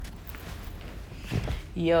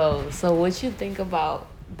Yo, so what you think about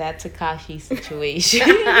that Takashi situation?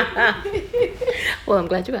 Well, I'm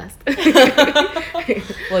glad you asked.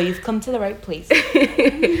 Well, you've come to the right place.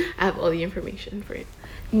 I have all the information for it.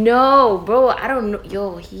 No, bro, I don't know.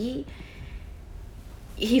 Yo, he's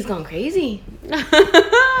gone crazy.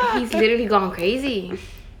 He's literally gone crazy.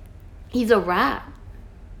 He's a rat.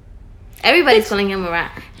 Everybody's calling him a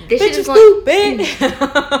rat. This shit is stupid.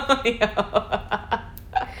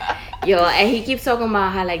 Yo, and he keeps talking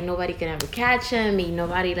about how like nobody can ever catch him,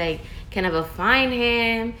 nobody like can ever find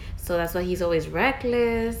him, so that's why he's always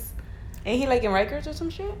reckless. Ain't he like in Rikers or some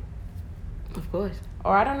shit? Of course.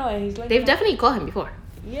 Or I don't know. He's like They've definitely caught him before.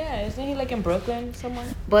 Yeah, isn't he like in Brooklyn somewhere?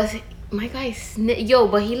 But my guy yo,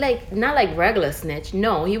 but he like not like regular snitch.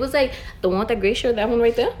 No, he was like the one with the gray shirt, that one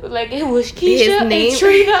right there. Like it was Keisha His name. and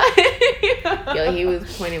Trina. Yo, he was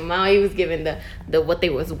pointing them out. He was giving the what they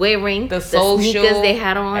was wearing, the social, sneakers they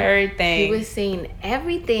had on, everything. He was saying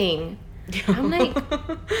everything. I'm like,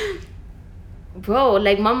 bro,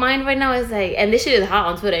 like my mind right now is like, and this shit is hot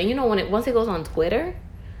on Twitter. And you know once it goes on Twitter,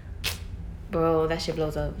 bro, that shit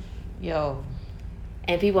blows up. Yo.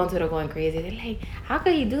 And people on Twitter going crazy. They're like, how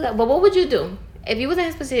could he do that? But what would you do if you was in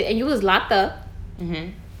his position and you was locked up? Mm-hmm.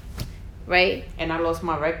 Right? And I lost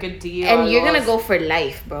my record deal. And you're gonna go for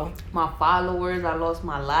life, bro. My followers. I lost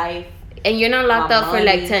my life. And you're not locked up money. for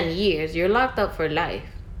like 10 years. You're locked up for life.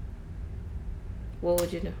 What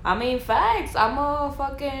would you do? I mean, facts. I'ma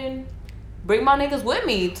fucking bring my niggas with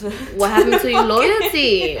me. What happened to your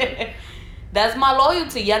loyalty? That's my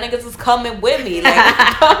loyalty. Y'all niggas is coming with me. Like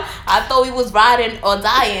I thought we was riding or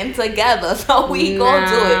dying together, so we gonna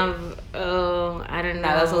do it. Oh, I don't know.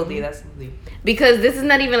 Nah, that's OD. That's OD. Because this is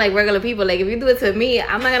not even like regular people. Like if you do it to me,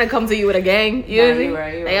 I'm not gonna come to you with a gang. You know what I mean?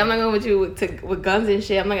 Right, like I'm not going with you with guns and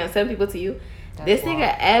shit. I'm not gonna send people to you. That's this wild.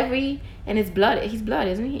 nigga and it's blood. He's blood,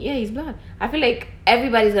 isn't he? Yeah, he's blood. I feel like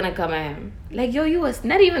everybody's gonna come at him. Like yo, you was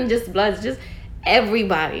not even just blood. It's just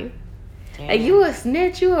everybody. Damn. Like you a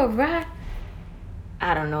snitch. You a rat.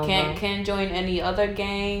 I don't know. Can't join any other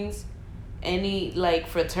gangs, any like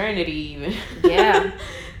fraternity even. Yeah.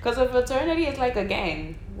 Cause a fraternity is like a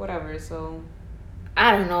gang, whatever. So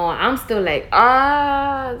I don't know. I'm still like,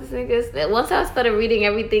 this nigga's. Once I started reading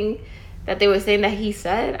everything that they were saying that he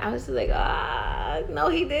said, I was just like, no,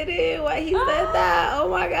 he didn't. Why he said that? Oh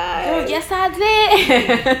my god. Girl, yes, I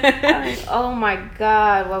did. Oh my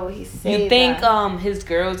god, why would he say You think that? his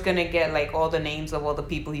girl's gonna get like all the names of all the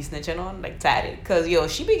people he's snitching on like tatted? Cause yo,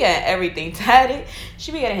 she be getting everything tatted.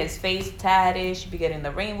 She be getting his face tatted. She be getting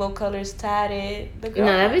the rainbow colors tatted. The girl,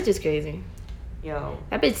 No, that bitch is crazy. Yo,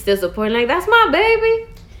 That bitch still supporting. Like that's my baby.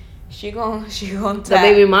 she gon' The tat.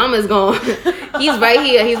 baby mama's gone. He's right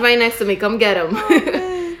here. He's right next to me. Come get him.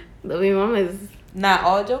 Oh, The baby mama is. Nah,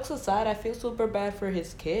 all jokes aside, I feel super bad for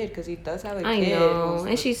his kid because he does have a I kid. know,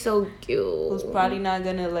 and she's so cute. Who's probably not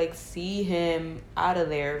gonna like see him out of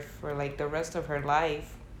there for like the rest of her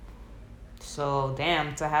life. So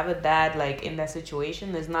damn, to have a dad like in that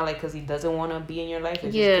situation, it's not like because he doesn't want to be in your life.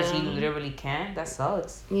 It's just because he literally can't. That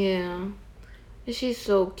sucks. Yeah, and she's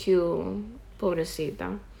so cute,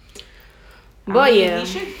 pobrecita. I But mean, yeah, he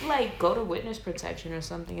should like go to witness protection or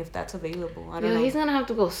something if that's available. I don't yeah, know. he's gonna have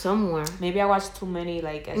to go somewhere. Maybe I watched too many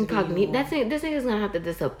like Incognito. This thing is gonna have to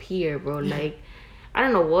disappear, bro. Like, I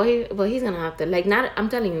don't know what but he's gonna have to like. Not, I'm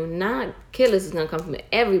telling you, not killers is gonna come from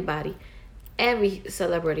everybody, every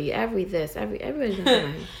celebrity, everybody's gonna come at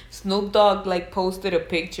him. Snoop Dogg like posted a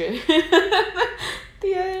picture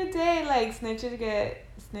the other day. Like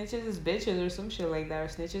snitches is bitches or some shit like that, or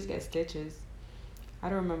snitches get stitches. I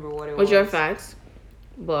don't remember what it was. What's your facts?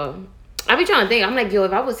 But I be trying to think. I'm like, yo,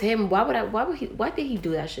 if I was him, why did he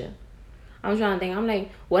do that shit? I'm trying to think. I'm like,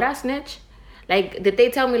 would I snitch? Like, did they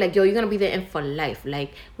tell me like, yo, you're gonna be there in for life?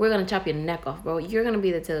 Like, we're gonna chop your neck off, bro. You're gonna be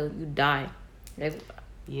there till you die. Like,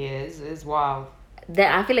 Yeah, it's wild.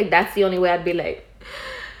 that I feel like that's the only way I'd be like,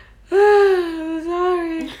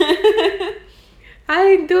 sorry, I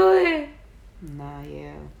didn't do it. Nah,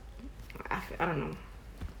 yeah. I don't know.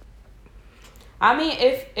 I mean,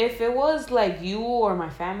 if it was like you or my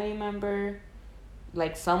family member,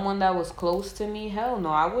 like someone that was close to me, hell no,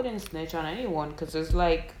 I wouldn't snitch on anyone because it's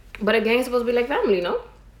like. But a gang's supposed to be like family, no?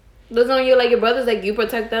 Doesn't you like your brothers? Like you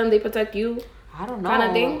protect them, they protect you. I don't know.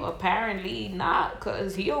 Kinda thing? Apparently not,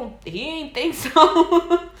 cause he ain't think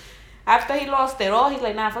so. After he lost it all, he's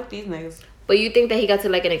like, nah, fuck these niggas. But you think that he got to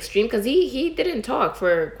like an extreme? Because he didn't talk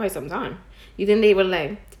for quite some time. You think they were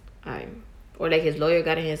like, alright. Or like his lawyer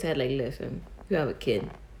got in his head like, listen, you have a kid.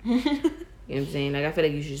 You know what I'm saying? Like, I feel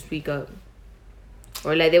like you should speak up.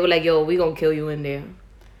 Or like they were like, yo, we gonna kill you in there.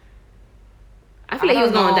 I feel like he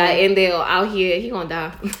was gonna die in there or out here. He gonna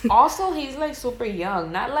die. Also, he's like super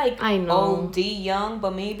young, not like I know. OD young,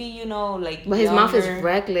 but maybe like. But his mouth is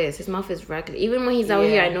reckless. His mouth is reckless. Even when he's out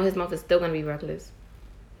here, I know his mouth is still gonna be reckless.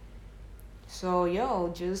 So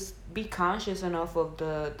just be conscious enough of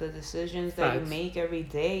the decisions that you make every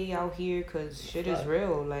day out here, cause shit is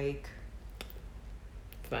real. Like,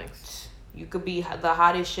 thanks. You could be the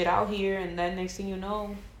hottest shit out here, and then next thing you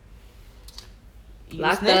know,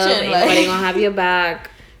 locked up. Ain't gonna have your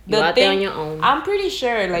back. You out there on your own. I'm pretty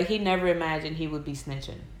sure, like, he never imagined he would be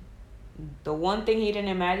snitching. The one thing he didn't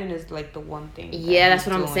imagine is like the one thing. That's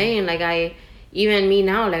what I'm saying. Like, even me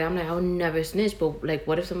now, like, I'm like, I would never snitch, but like,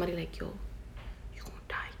 what if somebody like, yo, you gonna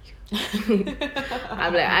die?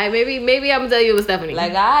 I'm like, maybe I'm telling you with Stephanie.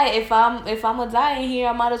 Like, if I'm gonna die in here,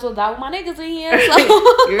 I might as well die with my niggas in here. So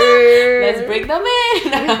let's bring them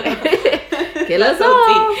in. Kill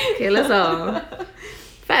us all.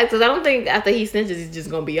 Facts, because I don't think after he snitches, he's just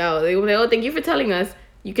gonna be out. They like, oh, thank you for telling us.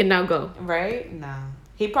 You can now go. Right? Nah.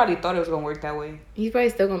 He probably thought it was gonna work that way. He's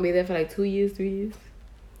probably still gonna be there for like 2 years, 3 years.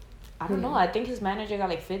 I don't know. I think his manager got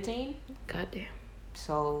like 15. Goddamn.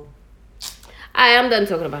 So I'm done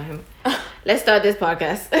talking about him. Let's start this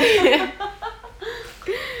podcast.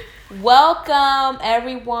 Welcome,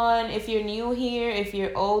 everyone. If you're new here, if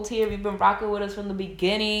you're old here, if you've been rocking with us from the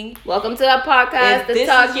beginning, welcome to our podcast, the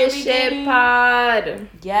Talk Your Shit Pod.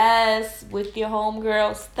 Yes, with your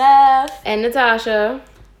homegirl, Steph. And Natasha.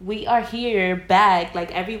 We are here back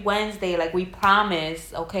like every Wednesday, like we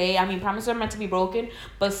promise, okay? I mean, promises are meant to be broken,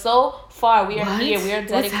 but so far we are here. We are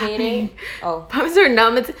dedicated. Promises are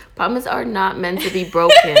not meant to be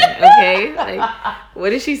broken, okay? Like,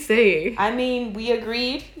 what is she saying? I mean, we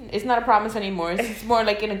agreed. It's not a promise anymore. It's more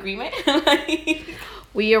like an agreement.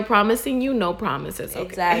 We are promising you no promises. Okay?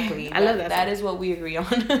 Exactly. I love that. That is what we agree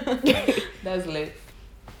on. That's lit.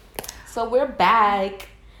 So we're back.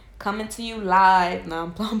 Coming to you live.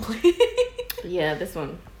 No, I'm playing. Yeah, this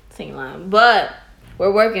one ain't live. But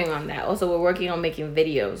we're working on that. Also, we're working on making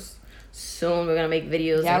videos. Soon we're gonna make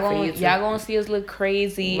videos. Y'all gonna see us look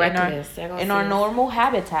crazy in our normal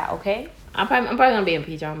habitat, okay? I'm probably gonna be in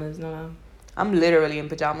pajamas. No. I'm literally in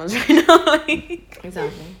pajamas right now.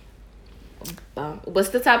 Exactly. What's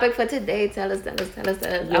the topic for today? Tell us. Yo,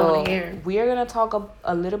 I want to hear. We are gonna talk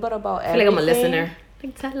a little bit about everything. I feel like I'm a listener.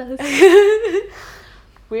 Like, tell us.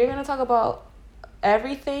 We're gonna talk about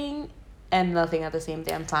everything and nothing at the same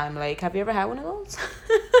damn time. Like, have you ever had one of those?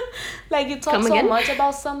 Like, you talk much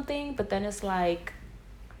about something, but then it's like,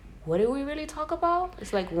 what did we really talk about?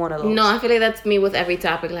 It's like one of those. No, I feel like that's me with every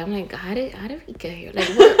topic. Like, I'm like, how did we get here? Like,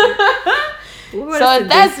 what so if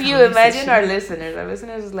that's you, imagine our listeners. Our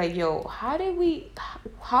listeners is like, yo, how many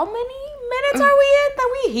minutes are we in that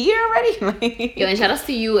we here already? Yo, and shout outs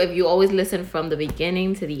to you if you always listen from the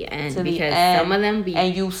beginning to the end. Some of them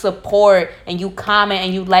and you support and you comment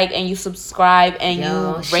and you like and you subscribe and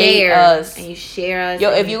you rate us. And you share us.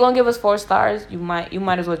 Yo, if you're gonna give us 4 stars, you might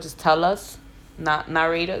as well just tell us. Not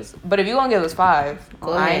rate us. But if you're gonna give us 5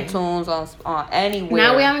 on iTunes, on anywhere.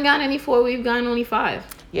 Now we haven't gotten any 4, we've gotten only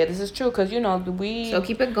 5. Yeah, this is true, because, So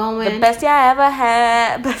keep it going. The best I ever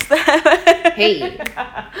had. Hey.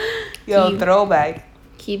 Yo, throwback.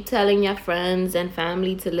 Keep telling your friends and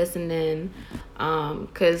family to listen in.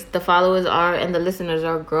 Because the followers and the listeners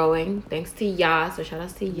are growing. Thanks to y'all. So shout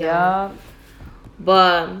outs to y'all. Yeah.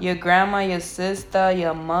 But your grandma, your sister,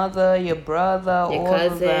 your mother, your brother, your all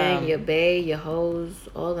cousin, of them. your bae, your hoes,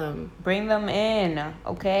 all of them. Bring them in,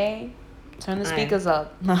 okay? Turn the speakers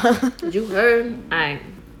up. You heard? Alright.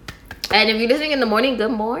 And if you're listening in the morning,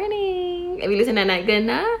 good morning. If you're listening at night, good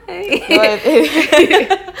night.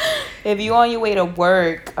 If you're on your way to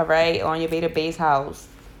work, all right, or on your way to Bae's house,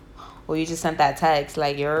 or you just sent that text,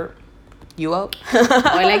 like, you up?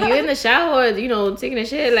 Or like you in the shower, taking a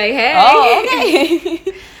shit, like, hey. Oh,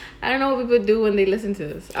 okay. I don't know what people do when they listen to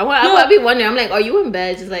this. I be wondering, I'm like, are you in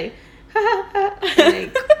bed? Just like,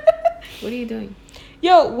 like, what are you doing?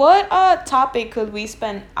 Yo, what topic could we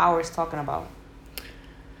spend hours talking about?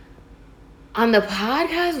 On the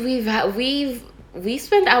podcast, we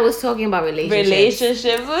spent hours talking about relationships,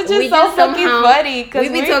 which is so fucking funny. Cause we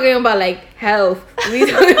be talking about like health.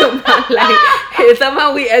 We talking about like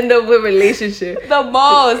somehow we end up with relationships. The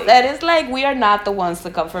most, and it's like we are not the ones to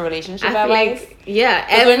come for relationship advice.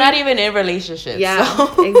 We're not even in relationships. Yeah,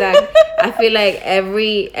 so. Exactly. I feel like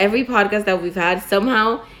every podcast that we've had,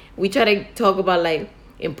 somehow we try to talk about like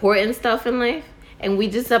important stuff in life. And we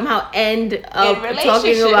just somehow end up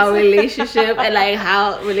talking about relationship and like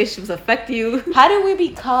how relationships affect you. How did we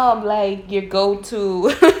become like your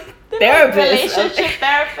go-to therapist? Relationship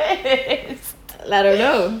therapist. I don't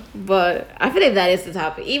know, but I feel like that is the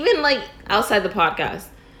topic. Even like outside the podcast,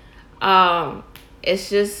 it's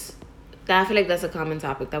just that I feel like that's a common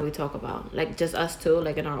topic that we talk about, like just us two,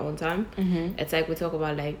 like in our own time. Mm-hmm. It's like we talk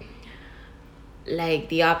about like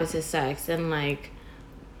the opposite sex and like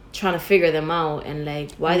trying to figure them out and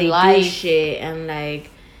like why they do shit and like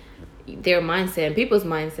their mindset and people's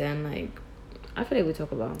mindset and like I feel like we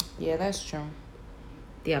talk about Yeah, that's true.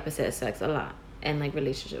 the opposite sex a lot and like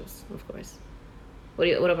relationships, of course.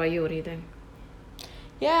 What about you? What do you think?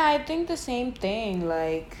 Yeah, I think the same thing.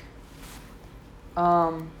 Like,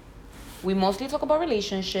 we mostly talk about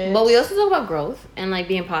relationships, But we also talk about growth and like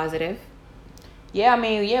being positive. Yeah, I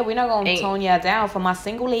mean, yeah, we're not gonna tone y'all down for my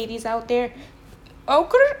single ladies out there.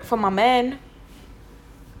 Okay, for my men.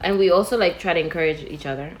 And we also like try to encourage each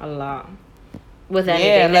other a lot. With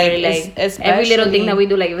anything, like every little thing that we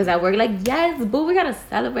do, like if it's at work, like yes, boo, we gotta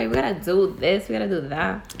celebrate, we gotta do this, we gotta do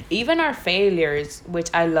that. Even our failures, which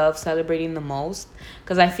I love celebrating the most,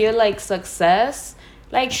 because I feel like success,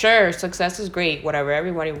 like sure, success is great, whatever,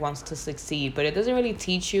 everybody wants to succeed, but it doesn't really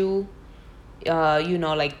teach you,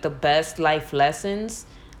 like the best life lessons.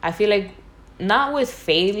 I feel like not with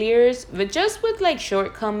failures, but just with like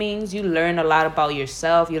shortcomings, you learn a lot about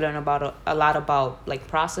yourself. You learn about a lot about like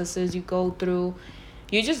processes you go through.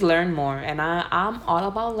 You just learn more, and I'm all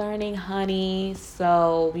about learning, honey.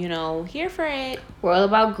 So here for it. We're all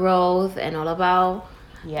about growth and all about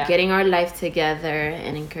Yeah. getting our life together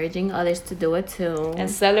and encouraging others to do it too, And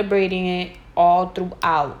celebrating it all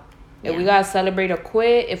throughout. If we gotta celebrate a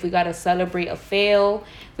quit, if we gotta celebrate a fail,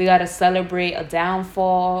 we gotta celebrate a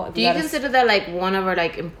downfall. Do you consider that like one of our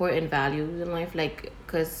like important values in life? Like,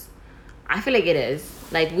 cause I feel like it is.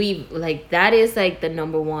 Like that is like the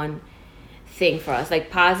number one thing for us. Like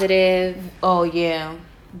positive. Oh yeah,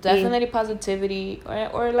 definitely positivity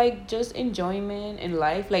or like just enjoyment in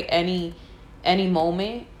life. Like any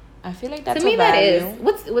moment. I feel like that's to me a value.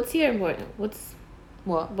 That is. What's here important?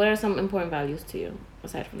 What are some important values to you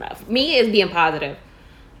aside from that? For me, is being positive.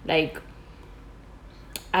 Like,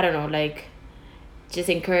 I don't know, like, just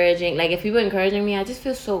encouraging. Like, if people encouraging me, I just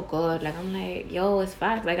feel so good. Like, I'm like, yo, it's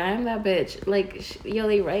facts. Like, I am that bitch. Like, yo,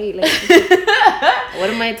 they right. Like, what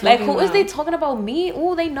am I talking like, who about? is they talking about me?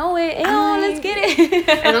 Oh, they know it. Hey, let's get it.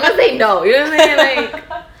 As long as they know, you know what I'm saying?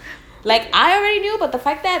 Like, I already knew, but the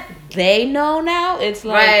fact that they know now, it's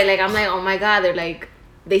like... Right, like, I'm like, oh my God, they're like...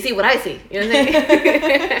 They see what I see. You know what I'm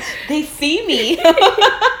saying? They see me.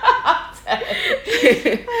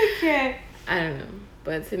 Okay. I don't know.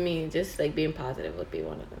 But to me, just like being positive would be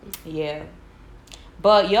one of them. Yeah.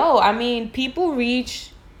 But yo, I mean, people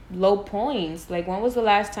reach low points. Like, when was the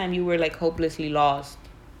last time you were like hopelessly lost?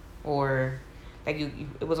 Or like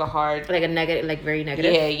it was a hard... Like a negative, like very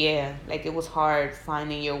negative? Yeah. Like it was hard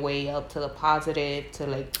finding your way up to the positive, to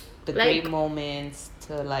like the great moments,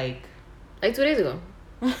 to like... Like 2 days ago.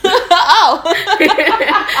 Oh.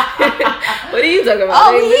 What are you talking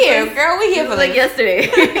about? Oh, we here, girl. We here for like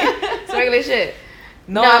yesterday. It's regular shit.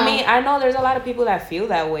 No, I mean, I know there's a lot of people that feel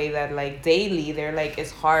that way, that like daily they're like,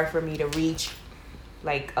 it's hard for me to reach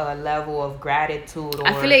like a level of gratitude. Or...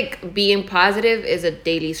 I feel like being positive is a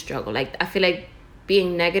daily struggle. Like, I feel like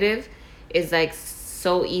being negative is like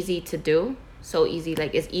so easy to do. So easy.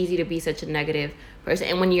 Like, it's easy to be such a negative person.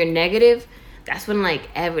 And when you're negative, that's when like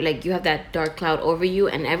you have that dark cloud over you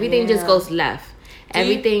and everything just goes left.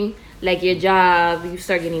 Everything, like your job, you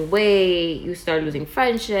start getting weight, you start losing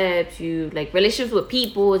friendships, you like relationships with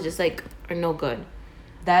people just like are no good.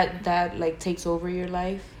 That like takes over your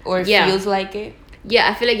life, or it feels like it.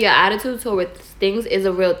 Yeah, I feel like your attitude towards things is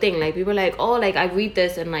a real thing. Like, people are like, oh, like I read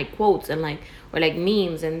this and like quotes and like, or like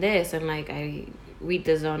memes and this, and like I read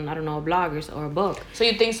this on, I don't know, a blog or a book. So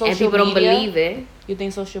you think social media... And people don't believe it. You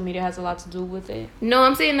think social media has a lot to do with it? No,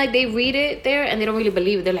 I'm saying like they read it there and they don't really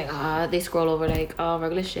believe it. They're like, they scroll over like,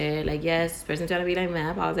 regular shit. Like, yes, this person's trying to be like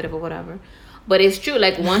mad positive or whatever. But it's true.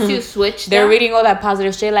 Like, once you switch they're reading all that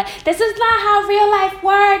positive shit. Like, this is not how real life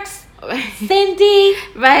works. Cindy.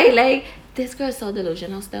 Right? Like, this girl's so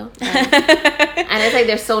delusional still. And it's like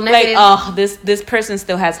they're so negative. Like, this person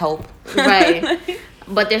still has hope. Right.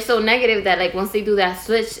 But they're so negative that like once they do that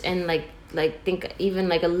switch and like think even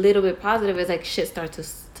like a little bit positive, it's like shit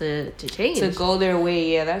starts to change. To go their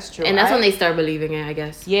way, yeah, that's true. And that's when they start believing it, I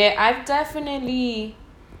guess. Yeah, I've definitely...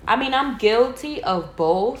 I mean, I'm guilty of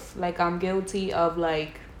both. Like, I'm guilty of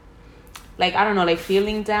like I don't know, like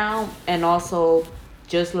feeling down, and also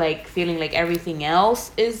just like feeling like everything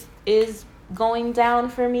else is going down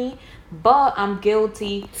for me. But I'm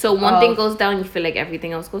guilty. So one thing goes down, you feel like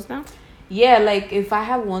everything else goes down? yeah, like if I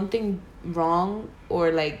have one thing wrong,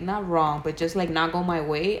 or like not wrong, but just like not go my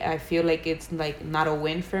way, I feel like it's like not a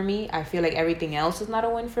win for me. I feel like everything else is not a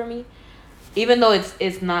win for me. Even though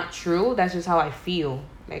it's not true, that's just how I feel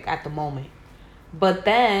like at the moment. But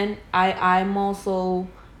then I'm also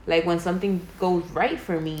like, when something goes right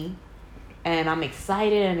for me and I'm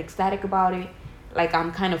excited and ecstatic about it, like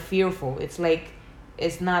I'm kind of fearful. It's like,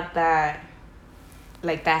 it's not that,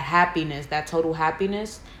 like that happiness, that total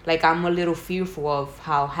happiness. Like I'm a little fearful of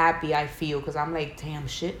how happy I feel, because I'm like, damn,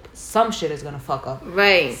 some shit is gonna fuck up.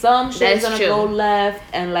 Right. Some shit is That's gonna true. go left,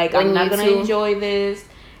 and like When I'm not you gonna two- enjoy this.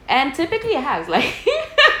 And typically it has, like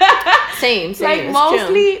Same. like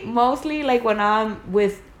It's true. mostly like when I'm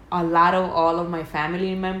with a lot of all of my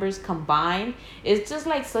family members combined, it's just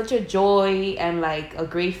like such a joy and like a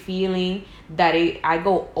great feeling that I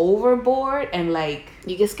go overboard, and like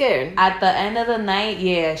You get scared. at the end of the night,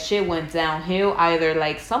 yeah, shit went downhill. Either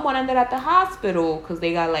like someone ended at the hospital because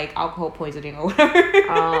they got like alcohol poisoning or whatever.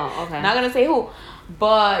 Oh, okay. Not gonna say who,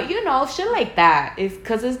 but you know, shit like that. It's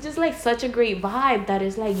because it's just like such a great vibe that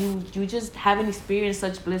it's like you just haven't experienced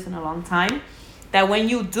such bliss in a long time. That when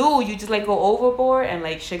you do, you just like go overboard and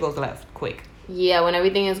like shit goes left quick. Yeah, when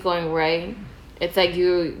everything is going right, it's like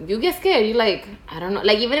you get scared. You like, I don't know,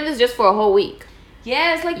 like even if it's just for a whole week.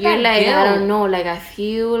 Yeah, it's like You're that like, guilt. I don't know, like I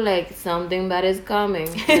feel like something bad is coming.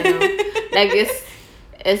 You know? Like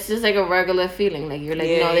it's just like a regular feeling. Like you're like,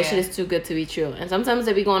 Yeah, no, this yeah. shit is too good to be true. And sometimes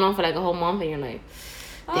it be going on for like a whole month, and you're like,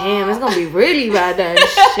 damn, it's gonna be really bad then.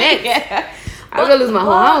 Shit, Yeah. I'm gonna lose my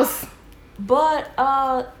whole house. But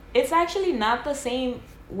it's actually not the same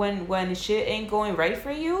when shit ain't going right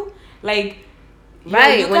for you. Like,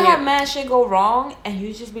 Right, you when can have you're- mad shit go wrong, and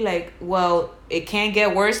you just be like, well, it can't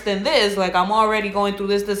get worse than this. Like, I'm already going through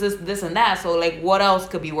this, and that. So like, what else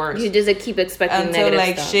could be worse? You just keep expecting Until negative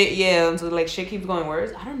like stuff. shit, yeah, until like shit keeps going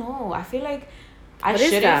worse. I don't know. I feel like I What is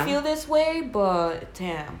shouldn't that? feel this way, but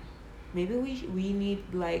damn, maybe we need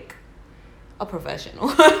like a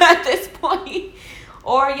professional at this point.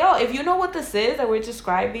 Or yo, if you know what this is that we're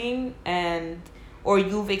describing, and or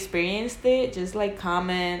you've experienced it, just like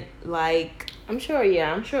comment, like I'm sure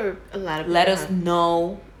a lot of let people us have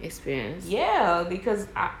know. experience. Yeah, because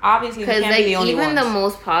obviously we Because can't like be the only even ones. the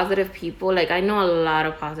most positive people, like I know a lot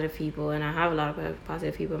of positive people, and I have a lot of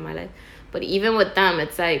positive people in my life. But even with them,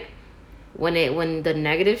 it's like when the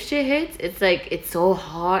negative shit hits, it's like it's so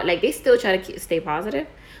hard. Like they still try to stay positive,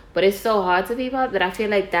 but it's so hard to be positive that I feel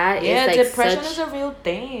like that Yeah, is like depression such is a real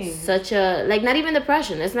thing. such a like not even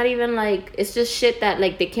depression. It's not even like it's just shit that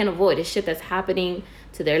like they can't avoid. It's shit that's happening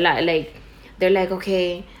to their life. Like they're like,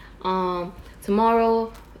 okay,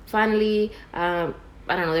 tomorrow finally I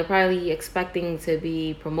don't know, they're probably expecting to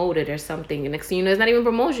be promoted or something. And next thing you know, it's not even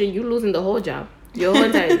promotion, you losing the whole job. Your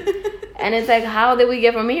whole time. And it's like, how did we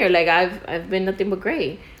get from here? Like I've been nothing but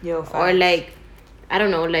great. Yo, Or facts. like I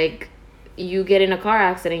don't know, like you get in a car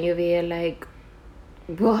accident, you'll be here like,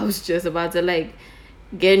 bro, I was just about to like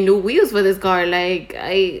get new wheels for this car, like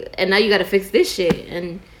and now you gotta fix this shit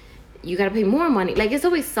and you gotta pay more money. Like it's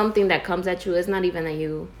always something that comes at you. It's not even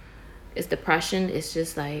that it's depression. It's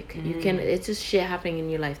just like it's just shit happening in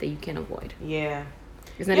your life that you can't avoid. Yeah.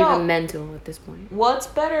 It's not Yo. even mental at this point. What's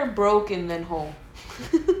better broken than whole?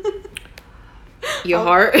 Your Oh,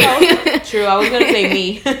 heart. True, I was gonna say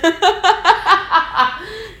me.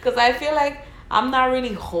 Cause I feel like I'm not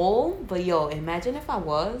really whole, but yo, imagine if I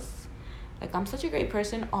was. Like I'm such a great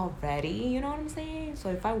person already, you know what I'm saying? So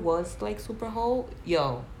if I was like super whole,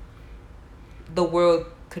 yo, the world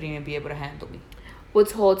couldn't even be able to handle me.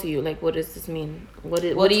 What's whole to you? Like what does this mean? What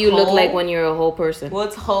What's do you look whole? like when you're a whole person?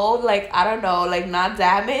 What's whole? Like I don't know, like not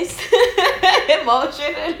damaged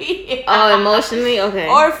emotionally. Oh, emotionally? Okay.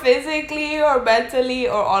 Or physically or mentally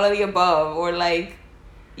or all of the above. Or like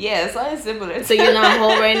yeah, something similar. So you're not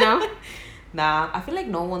whole right now? Nah, I feel like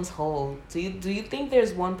no one's whole. Do you think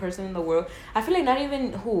there's one person in the world? I feel like not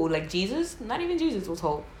even who, like Jesus? Not even Jesus was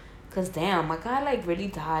whole. Cause damn, my guy like really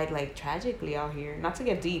died like tragically out here. Not to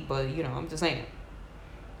get deep, but you know, I'm just saying.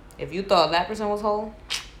 If you thought that person was whole,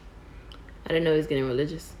 I didn't know he was getting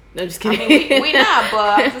religious. No, just I kidding. mean we not,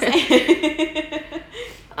 but I'm just saying.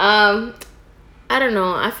 I don't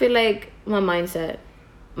know. I feel like my mindset,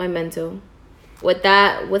 my mental. With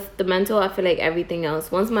the mental, I feel like everything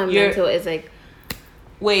else. Once my mental is like,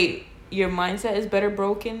 Wait, your mindset is better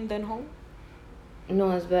broken than whole? no,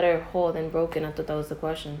 it's better whole than broken. I thought that was the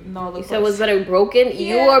question. No, You said it was question. better broken.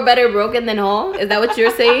 You Yeah. are better broken than whole. Is that what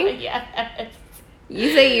you're saying? Yes.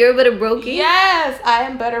 You say you're better broken. Yes, I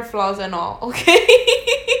am better flaws and all.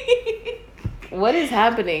 Okay. What is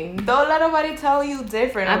happening? Don't let nobody tell you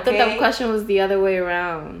different. I Okay? thought that question was the other way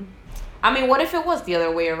around. I mean, what if it was the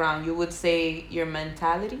other way around? You would say your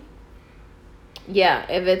mentality? Yeah,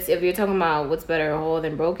 if you're talking about what's better, whole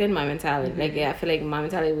than broken, my mentality. Like, yeah, I feel like my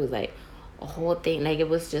mentality was like a whole thing. Like, it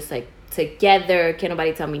was just like together. Can't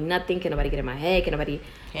nobody tell me nothing. Can't nobody get in my head. Can't nobody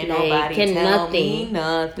Tell me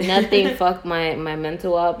nothing. nothing fuck my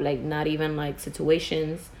mental up. Like, not even like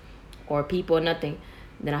situations or people, nothing.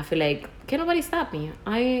 Then I feel like can't nobody stop me.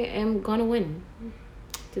 I am gonna win.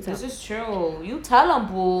 This is true. You tell them,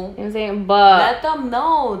 boo. You know what I'm saying? But let them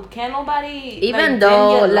know. Can't nobody. Even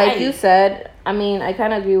though, like you said, I mean, I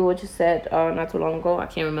kind of agree with what you said not too long ago. I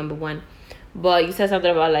can't remember when. But you said something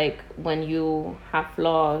about, like, when you have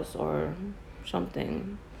flaws or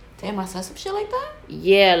something. Damn, I said some shit like that?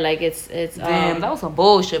 Yeah, like, it's Damn, that was some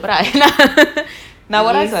bullshit, but I... Now,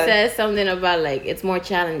 what I said? You said something about, like, it's more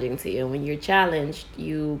challenging to you. When you're challenged,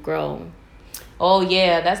 you grow. Oh,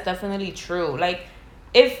 yeah, that's definitely true. Like...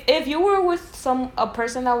 If you were with a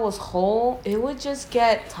person that was whole, it would just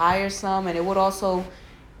get tiresome, and it would also,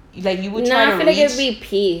 like, you would try to I feel like it'd be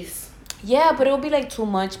peace. Yeah, but it would be like too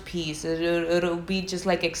much peace. It'll be just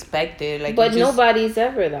like expected. Like, but nobody's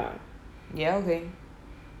ever that. Yeah. Okay.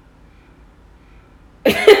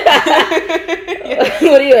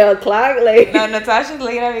 What are you, a clock? Like, no, Natasha's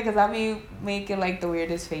looking at me because I be making like the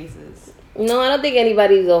weirdest faces. No, I don't think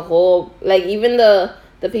anybody's a whole. Like, even the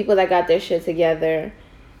people that got their shit together.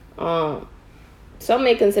 Some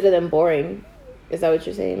may consider them boring. Is that what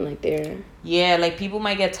you're saying? Like, they're... Yeah, like, people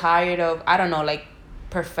might get tired of, I don't know, like,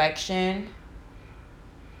 perfection.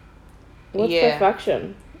 What's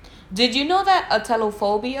perfection? Did you know that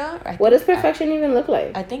atelophobia... What does perfection even look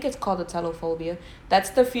like? I think it's called atelophobia.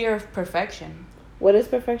 That's the fear of perfection. What does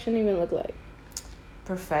perfection even look like?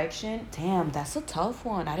 Perfection? Damn, that's a tough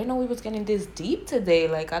one. I didn't know we was getting this deep today.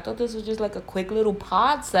 Like, I thought this was just like a quick little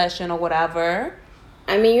pod session or whatever.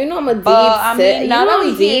 I mean, you know I'm a deep sis. You know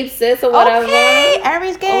I'm deep sis or whatever. Okay,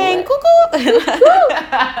 Aries gang, cuckoo.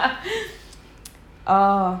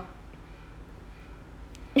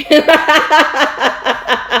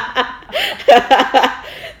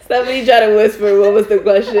 Somebody try to whisper. What was the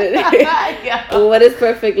question? What does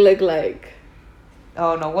perfect look like?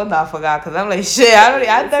 Oh no, what I forgot because I'm like shit.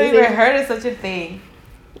 I've never even heard of such a thing.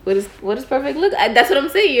 What does perfect look? That's what I'm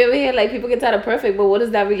saying. You ever hear like people get tired of perfect, but what does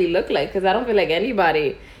that really look like? Because I don't feel like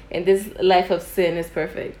anybody in this life of sin is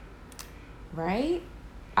perfect. Right?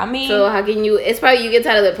 I mean, so how can you? It's probably you get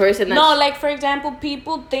tired of the person. No, like for example,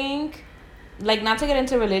 people think, like not to get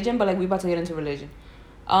into religion, but like we about to get into religion.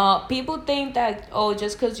 People think that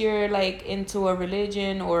just because you're like into a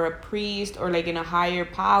religion or a priest or like in a higher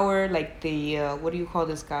power, like the what do you call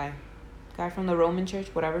this guy from the Roman Church,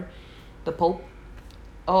 whatever, the Pope.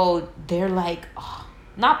 They're like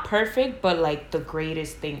not perfect, but like the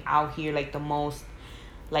greatest thing out here, like the most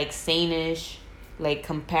like sane-ish, like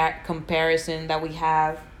comparison that we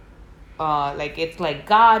have. Like it's like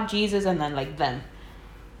God, Jesus, and then like them.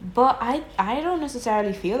 But I don't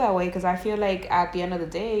necessarily feel that way because I feel like at the end of the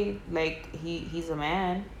day, like he's a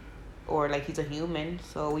man, or like he's a human.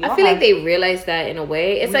 So I feel like they realize that in a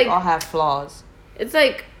way. It's like all have flaws. It's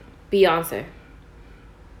like Beyonce.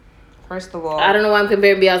 First of all, I don't know why I'm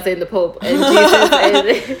comparing Beyonce and the Pope and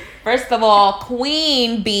Jesus. First of all,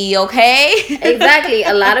 Queen Bee, okay? Exactly.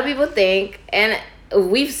 A lot of people think, and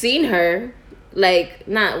we've seen her, like,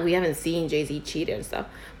 we haven't seen Jay-Z cheat and stuff,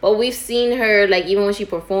 but we've seen her, like, even when she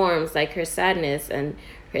performs, like, her sadness and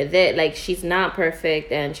her like, she's not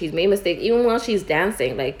perfect and she's made mistakes. Even while she's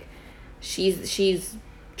dancing, like, she's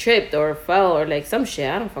tripped or fell or like some shit.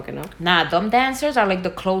 I don't fucking know. Nah, them dancers are like the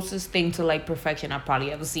closest thing to like perfection I've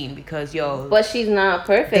probably ever seen because but she's not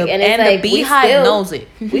perfect, and it's like the Beehive knows it.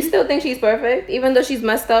 We still think she's perfect, even though she's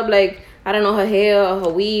messed up. Like I don't know, her hair or her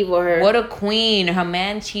weave or her. What a queen! Her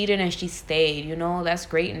man cheated and she stayed. You know, that's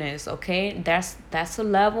greatness. Okay, that's a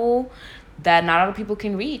level that not a lot of people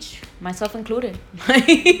can reach, myself included. But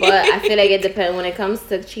I feel like it depends when it comes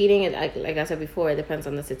to cheating. Like I said before, it depends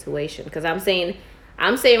on the situation. Because I'm saying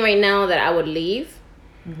right now that I would leave.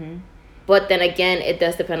 Mm-hmm. But then again, it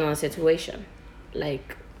does depend on the situation.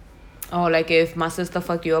 Like, like if my sister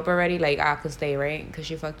fucked you up already, like I could stay, right? Because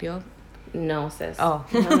she fucked you up. No, sis. Oh.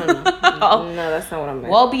 No. No, that's not what I meant.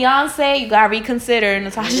 Well, Beyonce, you gotta reconsider.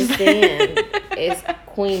 Natasha saying it's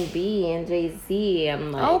Queen Bee and Jay-Z.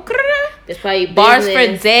 I'm like, there's probably business, bars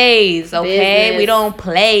for days. Okay, business. We don't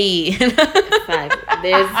play. Fact.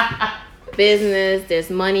 There's business. There's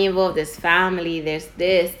money involved. There's family. There's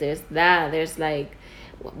this. There's that. There's like,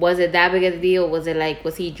 was it that big of a deal? Was it like,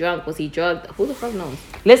 was he drunk? Was he drugged? Who the fuck knows?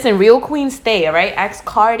 Listen, real queens stay, all right? Ask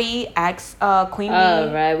Cardi, ask Queen Bee.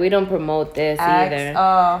 Right, we don't promote this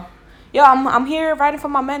either. Yo, I'm here writing for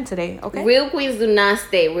my men today. Okay. Real queens do not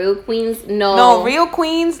stay. Real queens, no. No, real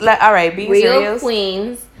queens. All right, being real serious.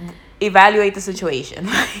 queens. Evaluate the situation.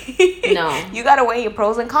 No. You gotta weigh your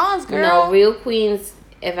pros and cons, girl. No, real queens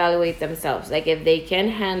evaluate themselves. Like if they can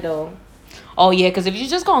handle. Oh yeah, because if you're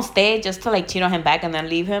just gonna stay just to like cheat on him back and then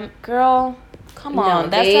leave him, girl, come on.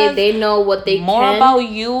 That says they know what they more can. about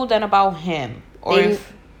you than about him. Or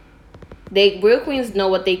real queens know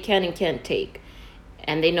what they can and can't take,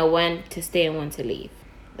 and they know when to stay and when to leave.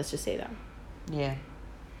 Let's just say that. Yeah.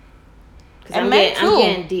 And I'm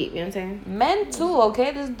getting deep, you know what I'm saying? Men too,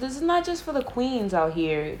 okay? This is not just for the queens out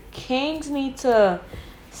here. Kings need to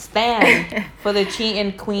stand for the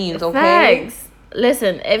cheating queens, okay? Facts.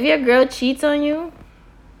 Listen, if your girl cheats on you,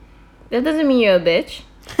 that doesn't mean you're a bitch.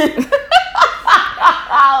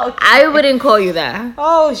 I wouldn't call you that.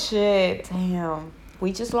 Oh shit. Damn.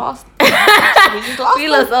 We just lost. We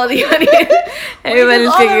lost all the audience.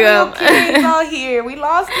 Everybody's picking up. Kings out here. We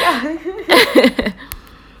lost ya.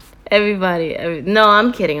 Everybody. No,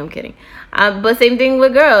 I'm kidding. But same thing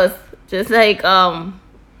with girls. Just like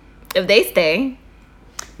if they stay.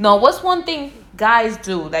 No, what's one thing guys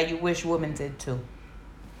do that you wish women did too?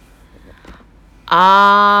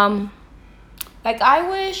 Like I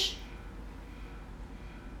wish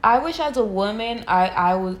as a woman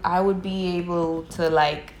I would be able to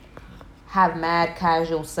like have mad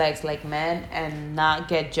casual sex like men and not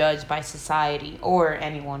get judged by society or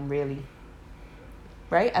anyone really.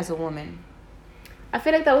 Right? As a woman. I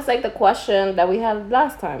feel like that was like the question that we had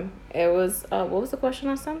last time. It was what was the question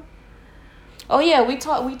last time? Oh yeah, we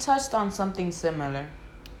touched on something similar.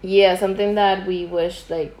 Yeah, something that we wish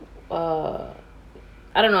like I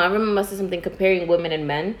don't know. I remember something comparing women and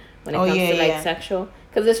men when it comes to like sexual.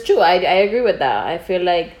 Because it's true. I agree with that. I feel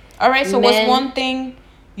like. All right. So what's one thing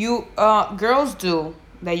you girls do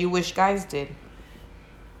that you wish guys did?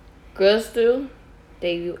 Girls do.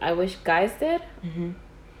 I wish guys did. Mm-hmm.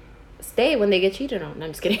 Stay when they get cheated on. No,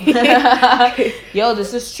 I'm just kidding. Yo,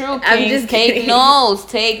 this is true. Kings. I'm just kidding.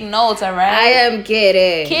 Take notes. All right. I am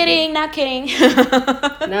kidding. Kidding, not kidding.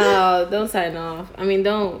 No, don't sign off. I mean,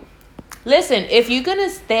 don't. Listen, if you're gonna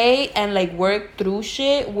stay and like work through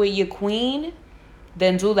shit with your queen,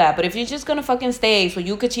 then do that. But if you're just gonna fucking stay so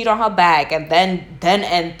you could cheat on her back and then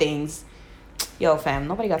end things, yo, fam,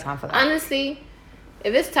 nobody got time for that. Honestly,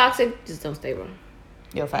 if it's toxic, just don't stay, bro.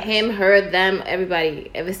 Yo, facts. Him, her, them,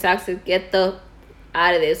 everybody. If it's toxic, get the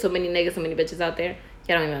out of there. So many niggas, so many bitches out there.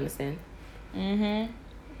 Y'all don't even understand.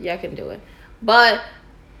 Y'all can do it. But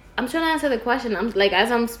I'm trying to answer the question. I'm like,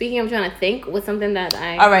 as I'm speaking, I'm trying to think with something that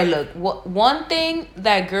I. All right, look. One thing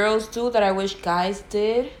that girls do that I wish guys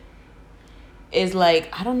did is like,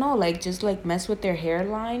 I don't know, like just like mess with their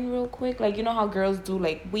hairline real quick. Like, you know how girls do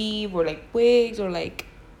like weave or like wigs or like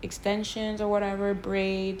extensions or whatever,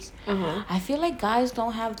 braids. I feel like guys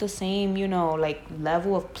don't have the same, you know, like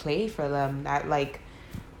level of play for them. That like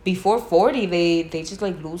before 40 they just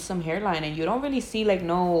like lose some hairline and you don't really see like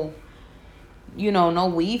no, you know, no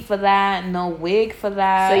weave for that, no wig for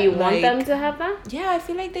that. So you like, want them to have that? Yeah, I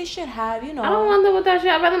feel like they should have, you know. I don't want them with that shit.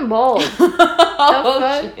 I'd rather them bald.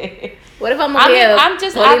 Oh, shit. What if I'm I'd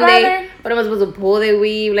rather. What am I supposed to pull their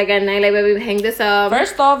weave like at night? Like, baby, hang this up.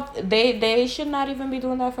 First off, they should not even be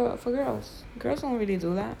doing that for girls. Girls don't really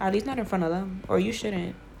do that. At least not in front of them. Or you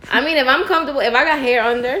shouldn't. I mean, if I'm comfortable, if I got hair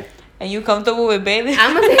under. And you comfortable with bathing?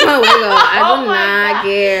 I'm gonna take my wig off. I do not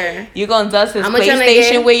care. You gonna dust his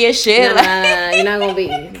PlayStation with your shit? Nah, you're not gonna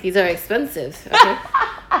be. These are expensive. Okay?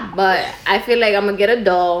 But I feel like I'm gonna get a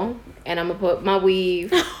doll and I'm gonna put my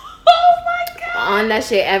weave. Oh my god! On that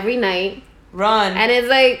shit every night. Run. And it's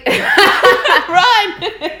like run.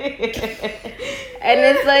 And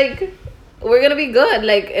it's like we're gonna be good.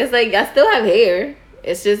 Like it's like I still have hair.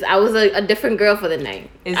 It's just I was a different girl for the night.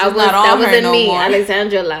 That wasn't me, more.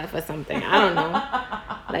 Alexandra laugh or something. I don't know.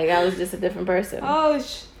 Like I was just a different person. Oh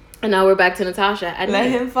And now we're back to Natasha. Let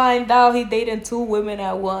him find out he dating 2 women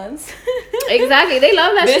at once. Exactly. They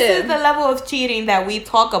love that shit. This is the level of cheating that we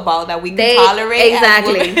talk about, that we can tolerate.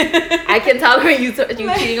 Exactly. I can tolerate you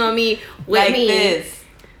cheating on me with like me. This.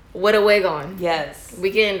 With a wig on. Yes. We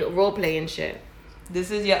can role play and shit. This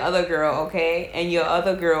is your other girl, okay? And your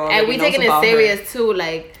other girl. And we taking it serious too.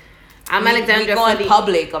 Like, I'm Alexandra. We going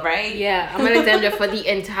public, all right? Yeah, I'm Alexandra for the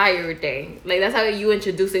entire day. Like, that's how you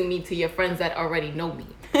introducing me to your friends that already know me.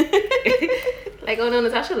 Like, oh no,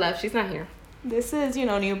 Natasha left. She's not here. This is,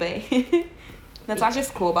 New Bay. Natasha's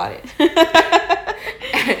cool about it.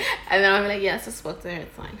 And then I'm like, yes, I spoke to her.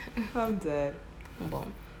 It's fine. I'm dead.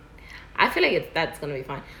 Boom. I feel like that's gonna be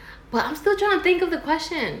fine. But I'm still trying to think of the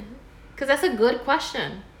question. Because that's a good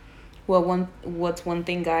question. Well, what's one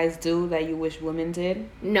thing guys do that you wish women did?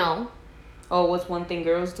 No. Oh, what's one thing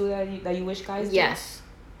girls do that you wish guys do? Yes.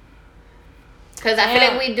 Because I feel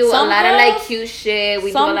like we do a Some lot of like girls- cute shit.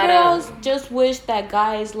 We do a Some lot girls of. just wish that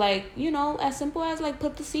guys, like, you know, as simple as like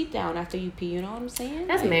put the seat down after you pee. You know what I'm saying?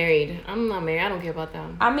 That's Like, married. I'm not married. I don't care about that.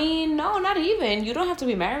 I mean, no, not even. You don't have to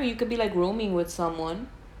be married. You could be like rooming with someone.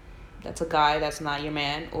 That's a guy that's not your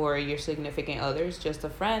man or your significant other. It's just a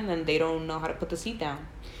friend, and they don't know how to put the seat down.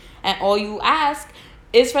 And all you ask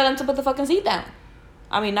is for them to put the fucking seat down.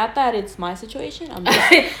 I mean, not that it's my situation. I'm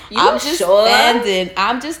just, I'm just sure? standing.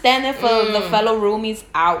 I'm just standing for the fellow roomies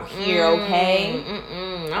out here, okay?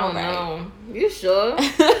 I don't Alright. know. You sure?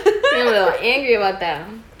 I'm a little angry about that.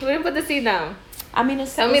 Who didn't put the seat down? I mean,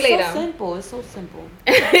 it's, Tell me it's later. so simple. It's so simple.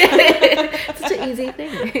 Such an easy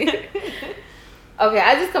thing. Okay,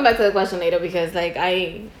 I just come back to the question later because like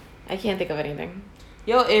I can't think of anything.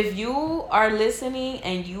 Yo, if you are listening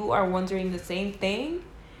and you are wondering the same thing,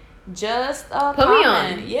 just Put me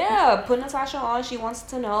comment. on. Yeah, put Natasha on. She wants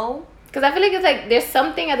to know. Because I feel like it's like there's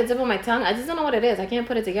something at the tip of my tongue. I just don't know what it is. I can't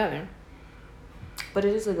put it together. But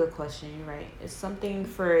it is a good question. You're right. It's something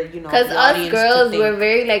for, you know, Because the us audience girls, to we're think.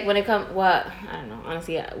 very like when it comes. What I don't know.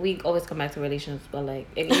 Honestly, we always come back to relationships, but like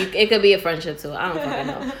it could be a friendship too. I don't fucking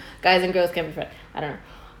know. Guys and girls can be friends. I don't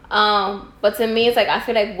know. But to me, it's like I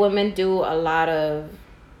feel like women do a lot of.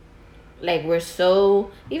 Like we're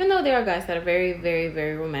so, even though there are guys that are very, very,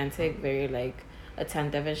 very romantic, very like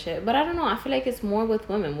attentive and shit. But I don't know. I feel like it's more with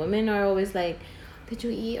women. Women are always like, "Did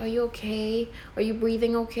you eat? Are you okay? Are you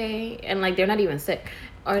breathing okay?" And like they're not even sick.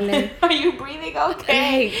 Or like, Are you breathing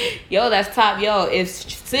okay? Yo, that's top. Yo, if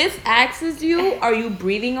sis asks you, "Are you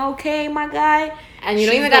breathing okay, my guy?" and you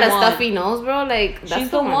don't She's even got the a one. stuffy nose, bro. Like that's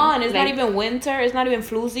She's the one. It's not Like- even winter. It's not even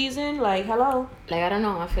flu season. Like, hello. Like I don't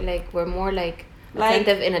know. I feel like we're more like Like,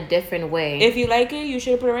 attentive in a different way. If you like it, you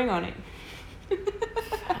should put a ring on it.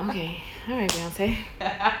 Okay, all right, Beyonce.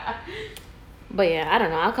 But yeah, I don't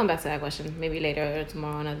know. I'll come back to that question maybe later or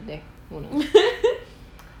tomorrow, another day. Who knows?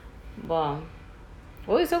 But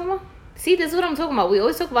what are we talking about? See, this is what I'm talking about. We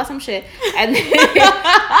always talk about some shit, and then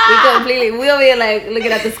we over here like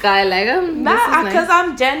looking at the sky like, Nah, because nice.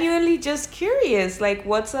 I'm genuinely just curious. Like,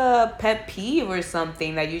 what's a pet peeve or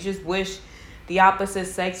something that you just wish the opposite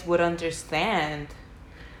sex would understand?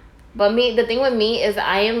 But me, the thing with me is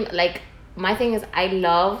I am like, my thing is I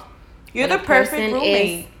love. You're when the a perfect person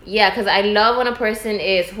roommate. Yeah, because I love when a person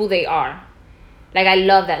is who they are. Like, I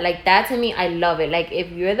love that. Like, that to me, I love it. Like,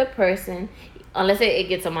 if you're the person, unless it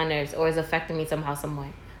gets on my nerves or is affecting me somehow, some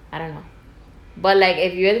way. I don't know. But, like,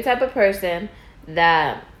 if you're the type of person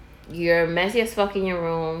that you're messy as fuck in your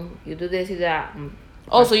room, you do this, you do that.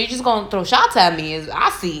 Oh, so you're just gonna throw shots at me? I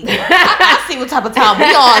see. I see what type of time we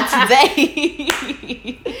on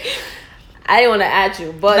today. I didn't want to at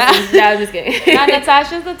you, but I'm just kidding. Now,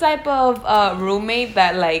 Natasha's the type of roommate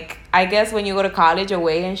that, like, I guess when you go to college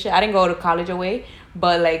away and shit. I didn't go to college away,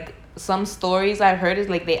 but like some stories I've heard is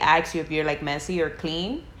like they ask you if you're like messy or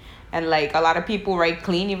clean. And like a lot of people write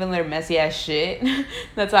clean even though they're messy as shit.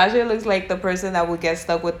 Natasha looks like the person that would get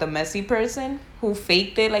stuck with the messy person who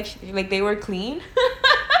faked it like they were clean.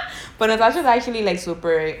 But Natasha's actually like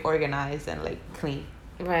super organized and like clean.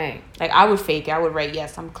 Right. Like I would fake it. I would write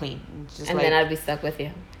yes, I'm clean. Just And like, then I'd be stuck with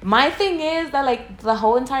you. my thing is that like the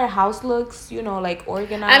whole entire house looks, you know, like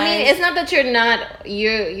organized. I mean, it's not that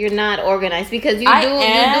you're not organized because you do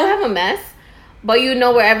am. have a mess, but you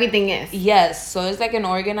know where everything is. Yes, so it's like an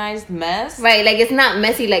organized mess. Right, like it's not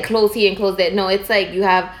messy like clothes here and clothes there. No, it's like you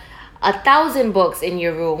have 1,000 books in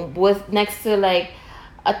your room with next to like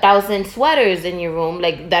 1,000 sweaters in your room,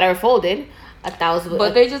 like that are folded. 1,000,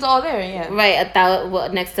 But they're just all there, yeah. right,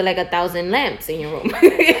 1,000 next to like 1,000 lamps in your room.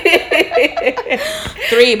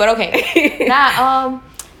 3, but okay. Nah,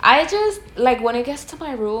 I just like when it gets to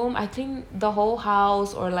my room, I clean the whole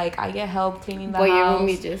house or like I get help cleaning the But house. your room,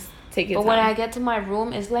 you just take your But time. when I get to my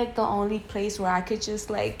room, it's like the only place where I could just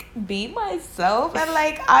like be myself and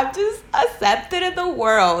like I'm just accepted in the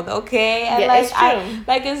world, okay? And Yeah, like it's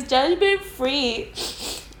true. it's judgment free.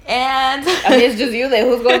 And I mean, it's just you there.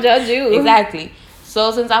 Who's gonna judge you? exactly. So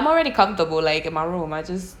since I'm already comfortable like in my room, I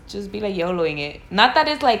just be like YOLOing it. Not that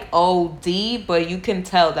it's like OD, but you can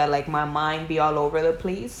tell that like my mind be all over the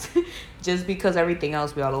place. Just because everything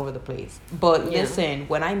else be all over the place. But Yeah. listen,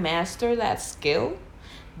 when I master that skill,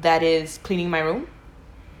 that is cleaning my room.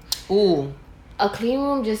 Ooh. A clean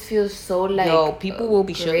room just feels so like Yo, people will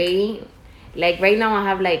be great. Like right now, I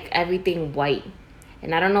have like everything white,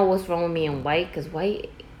 and I don't know what's wrong with me in white because white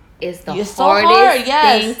is the It's so hardest hard,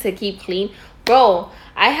 yes. thing to keep clean. Bro,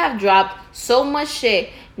 I have dropped so much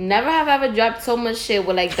shit. Never have I ever dropped so much shit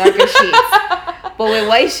with like darker sheets. But with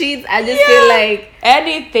white sheets, I just feel like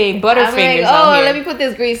anything I'm Butterfingers. like, out here. let me put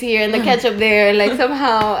this grease here and the ketchup there. Like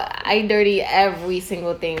somehow I dirty every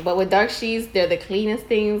single thing. But with dark sheets, they're the cleanest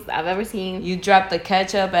things I've ever seen. You drop the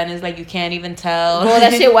ketchup and it's like you can't even tell. Bro,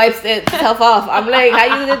 that shit wipes itself off. I'm like,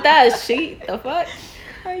 how you did that? Sheet? The fuck?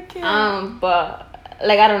 I can't. But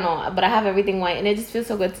like I don't know. But I have everything white and it just feels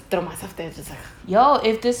so good to throw myself there. Just like Yo,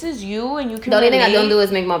 if this is you and you can the only thing I don't relate, do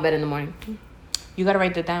is make my bed in the morning. you gotta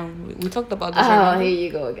write that down. We talked about this. Oh, remember? here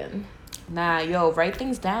you go again. Nah, yo, write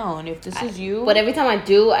things down. If this is you, But every time I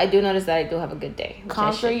do notice that I do have a good day. which I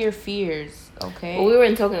conquer should. your fears. Okay. Well, we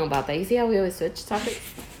weren't talking about that. You see how we always switch topics?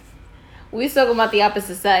 We was talking about the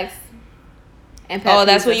opposite sex. And pet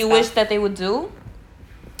That's peeves what and you stuff. wish that they would do.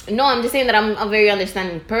 No, I'm just saying that I'm a very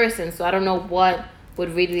understanding person, so I don't know what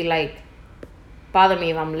would really like bother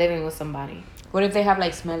me if I'm living with somebody. What if they have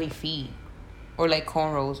like smelly feet, or like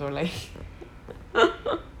cornrows, or like?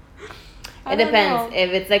 It depends.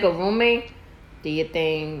 If it's like a roommate, do you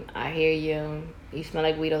think I hear you? You smell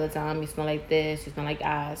like weed all the time. You smell like this. You smell like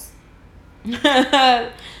ass. But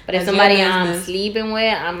if That's somebody your I'm business. sleeping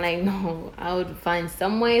with, I'm like, no. I would find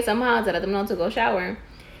some way somehow to let them know to go shower,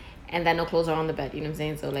 and that no clothes are on the bed. You know what I'm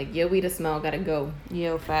saying? So like your weed smell gotta go.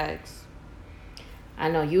 Yo, facts. I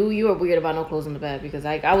know you are weird about no clothes on the bed because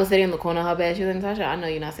like I was sitting in the corner of her bed. She was like, Natasha, I know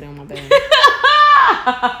you're not sitting on my bed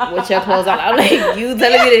with your clothes on. I'm like, you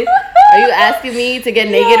telling me to? Are you asking me to get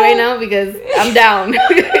naked right now? Because I'm down.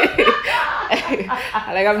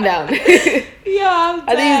 Like I'm down. Yo, I'm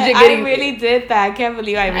I think dead. you're getting- I really did that. I can't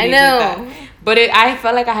believe I really know. did that. But I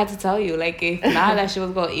felt like I had to tell you. Like, if not, that shit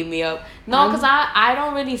was going to eat me up. No, because I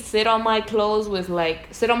don't really sit on my clothes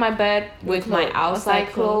sit on my bed with my outside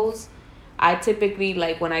clothes. I typically,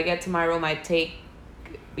 like, when I get to my room, I take,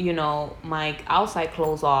 my outside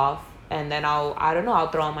clothes off. And then I'll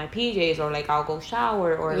throw on my PJs or, like, I'll go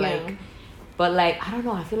shower or, like... But, like, I don't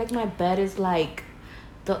know. I feel like my bed is, like,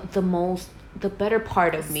 the better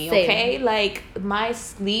part of me, Same. okay? Like, my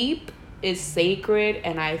sleep is sacred,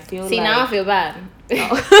 and I feel See, like... now I feel bad.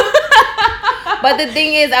 But the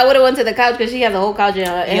thing is, I would have went to the couch because she has a whole couch in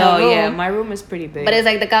her room. Yeah, my room is pretty big. But it's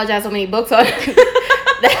like the couch has so many books on it.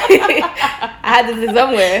 I had to sit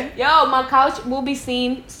somewhere. Yo, my couch will be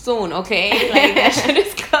seen soon, okay? Like, that shit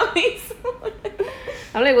is coming soon.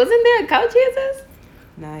 I'm like, wasn't there a couch here, sis?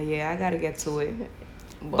 Nah, yeah, I gotta get to it.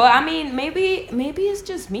 But I mean, maybe it's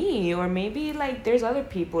just me, or maybe like there's other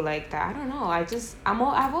people like that. I don't know.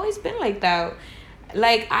 I've always been like that.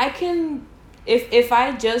 Like I can, if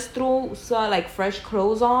I just saw like fresh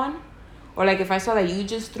clothes on, or like if I saw that you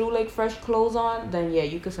just threw like fresh clothes on, then yeah,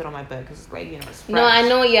 you could sit on my bed because it's like it's fresh. No, I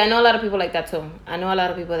know. Yeah, I know a lot of people like that too. I know a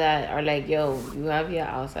lot of people that are like, yo, you have your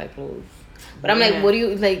outside clothes. But I'm like, what do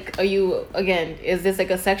you like? Are you again? Is this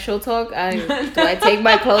like a sexual talk? Do I take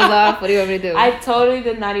my clothes off? What do you want me to do? I totally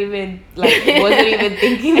did not even wasn't even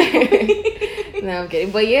thinking. No, I'm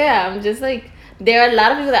kidding. But yeah, I'm just like, there are a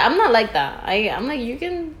lot of people that I'm not like that. I'm like, you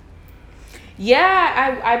can.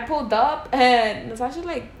 Yeah, I pulled up and Natasha's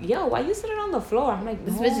like, yo, why you sitting on the floor? I'm like,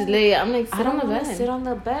 This no, bitch is late. I'm like, I sit don't on the want to bed. sit on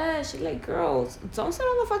the bed. She's like, girls, don't sit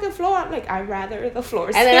on the fucking floor. I'm like, I'd rather the floor.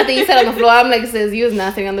 And then after you sit on the floor, I'm like, sis, you was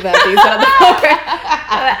not sitting on the bed. So you sit on the floor.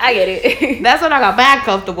 I get it. That's when I got back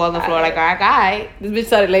comfortable on the floor. Like, all right. This bitch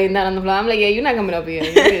started laying down on the floor. I'm like, yeah, you're not coming up here.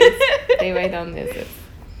 You just stay right down there, sis.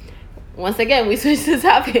 Once again, we switched the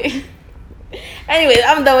topic. Anyways,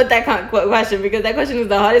 I'm done with that question because that question is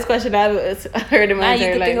the hardest question I've heard in my Now entire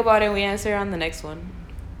you can life. think about it and we answer on the next one.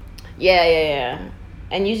 Yeah.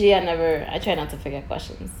 And usually I try not to forget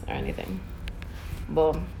questions or anything.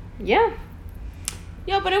 But yeah,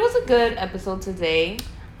 Yeah, but it was a good episode today.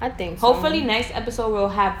 I think so. Hopefully next episode we'll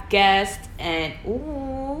have guests and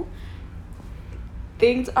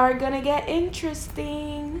things are gonna get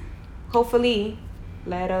interesting. Hopefully.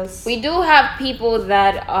 Let us. We do have people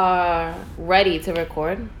that are ready to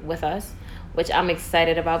record with us, which I'm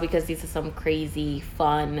excited about because these are some crazy,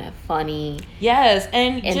 funny, Yes,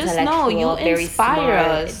 and just know you very inspire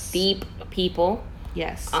smart, us. deep people.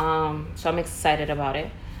 Yes. So I'm excited about it.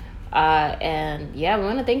 And yeah, we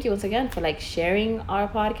want to thank you once again for like sharing our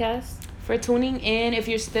podcast. For tuning in. If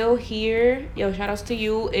you're still here, yo, shout outs to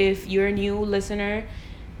you. If you're a new listener,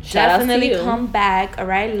 Shout outs to definitely you. come back. All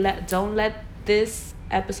right, don't let this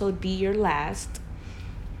episode be your last.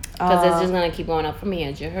 Because it's just gonna keep going up from here.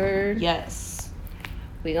 As you heard, Yes.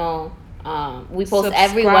 we post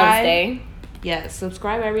every Subscribe. Wednesday. Yes,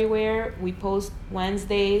 subscribe everywhere. We post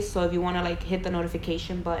Wednesdays, so if you want to like hit the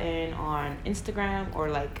notification button on Instagram or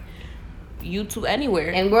like YouTube,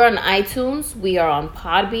 anywhere. And we're on iTunes. We are on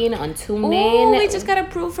Podbean, on TuneIn. Oh, we just got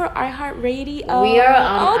approved for iHeartRadio. We are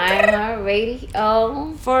on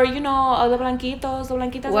iHeartRadio. For, you know, the Blanquitas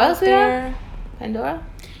What out else there. Pandora?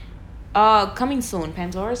 Coming soon.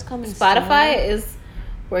 Pandora's coming Spotify soon. is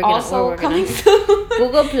working Also on, coming soon.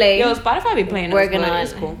 Google Play. Yo, Spotify be playing working on.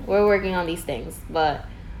 It's cool. We're working on these things, but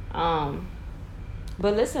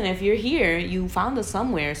But listen, if you're here, you found us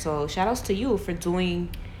somewhere. So shout outs to you for doing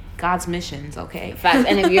God's missions, okay? facts.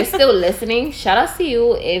 And if you're still listening, shout outs to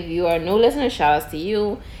you. If you are a new listener, shout outs to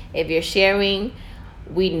you. If you're sharing,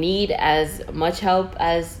 we need as much help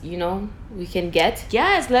as, you know, we can get.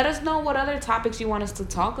 Yes, let us know what other topics you want us to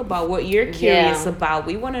talk about, what you're curious about.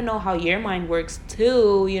 We want to know how your mind works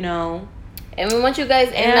too, you know. And we want you guys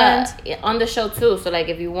on the show too. So like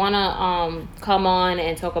if you wanna come on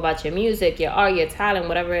and talk about your music, your art, your talent,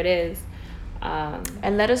 whatever it is.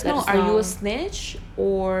 And let us know, are you a snitch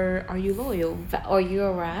or are you loyal? Or you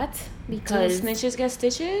a rat? Because do snitches get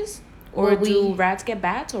stitches? Or do rats get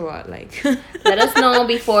bats or what? Like let us know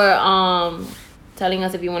before telling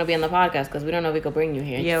us if you want to be on the podcast, because we don't know if we could bring you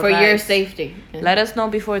here for your safety. Let us know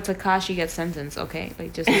before Tekashi gets sentenced, okay?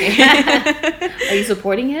 Like just Are you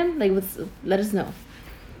supporting him? Like, let us know.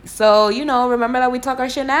 So, you know, remember that we talk our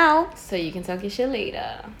shit now, so you can talk your shit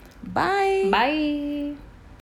later. Bye. Bye.